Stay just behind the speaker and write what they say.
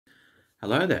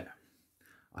Hello there.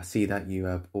 I see that you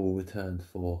have all returned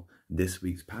for this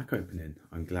week's pack opening.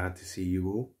 I'm glad to see you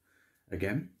all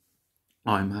again.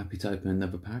 I'm happy to open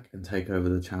another pack and take over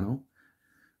the channel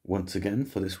once again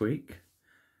for this week.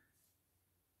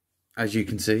 As you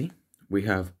can see, we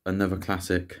have another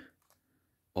classic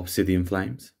Obsidian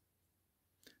Flames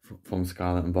from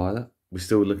Scarlet and Violet. We're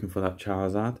still looking for that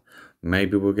Charizard.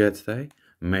 Maybe we'll get it today,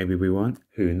 maybe we won't,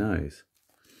 who knows.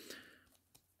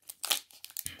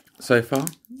 So far,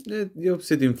 the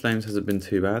Obsidian Flames hasn't been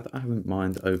too bad. I haven't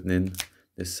mind opening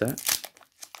this set.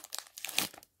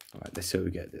 Alright, let's see what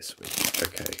we get this week.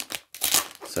 Okay,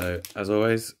 so as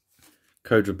always,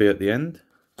 code will be at the end.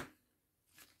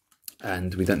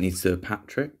 And we don't need to do a pat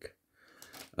trick.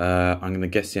 I'm going to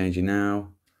guess the energy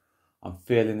now. I'm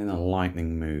feeling in a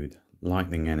lightning mood.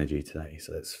 Lightning energy today.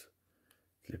 So let's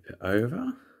flip it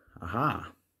over.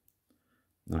 Aha.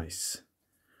 Nice.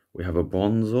 We have a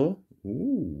Bronzor.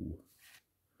 Ooh.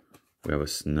 We have a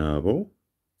Snubble.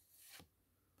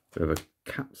 We have a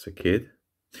Capsakid.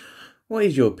 What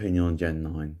is your opinion on Gen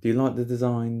 9? Do you like the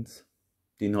designs?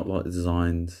 Do you not like the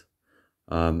designs?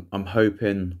 I'm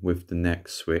hoping with the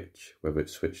next Switch, whether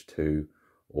it's Switch 2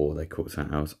 or they call it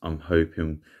something else, I'm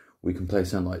hoping we can play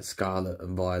something like Scarlet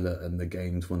and Violet and the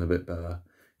games run a bit better.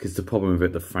 Because the problem with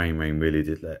it, the frame rate really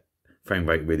did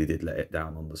let it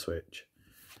down on the Switch.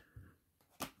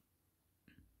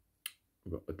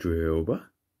 We've got a Drillbur.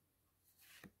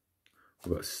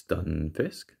 We've got a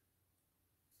Stunfisk.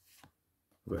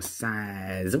 We've got a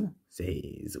Sazzle.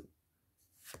 We've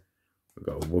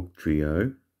got a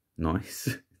Wugtrio.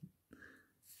 Nice.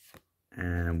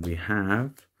 And we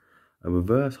have a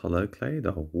reverse holo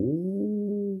Claydol.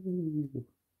 Ooh.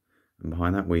 And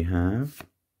behind that we have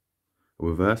a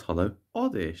reverse holo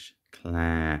Oddish.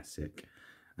 Classic.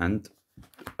 And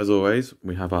as always,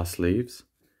 we have our sleeves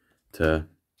to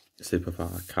slip off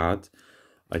our cards.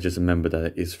 I just remembered that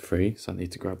it is free, so I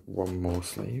need to grab one more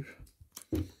sleeve.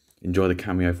 Enjoy the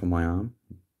cameo from my arm.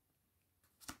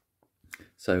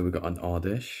 So we've got an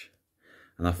Oddish.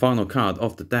 And our final card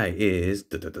of the day is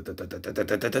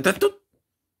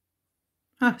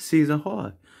Caesar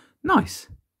Hollow. Nice.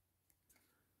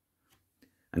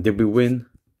 And did we win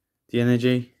the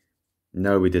energy?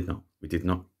 No, we did not. We did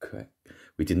not correct.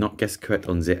 We did not guess correct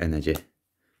on the energy.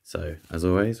 So as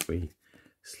always, we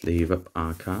sleeve up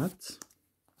our cards.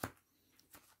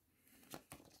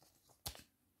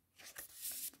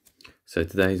 So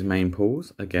today's main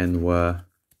pulls again were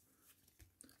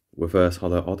reverse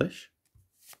holo Oddish,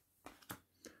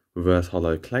 reverse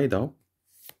holo Claydol,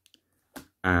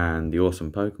 and the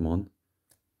awesome Pokemon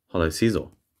Holo Caesar.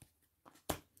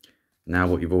 Now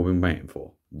what you've all been waiting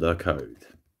for, the code.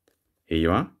 Here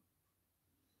you are.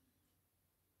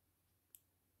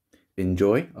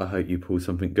 Enjoy. I hope you pull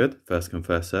something good. First come,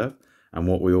 first serve. And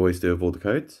what we always do with all the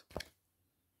codes,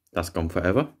 that's gone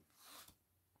forever.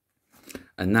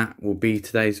 And that will be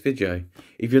today's video.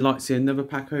 If you'd like to see another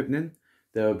pack opening,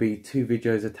 there will be 2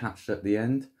 videos attached at the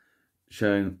end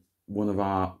showing one of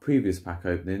our previous pack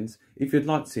openings. If you'd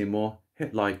like to see more,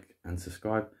 hit like and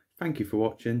subscribe. Thank you for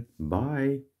watching.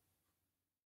 Bye.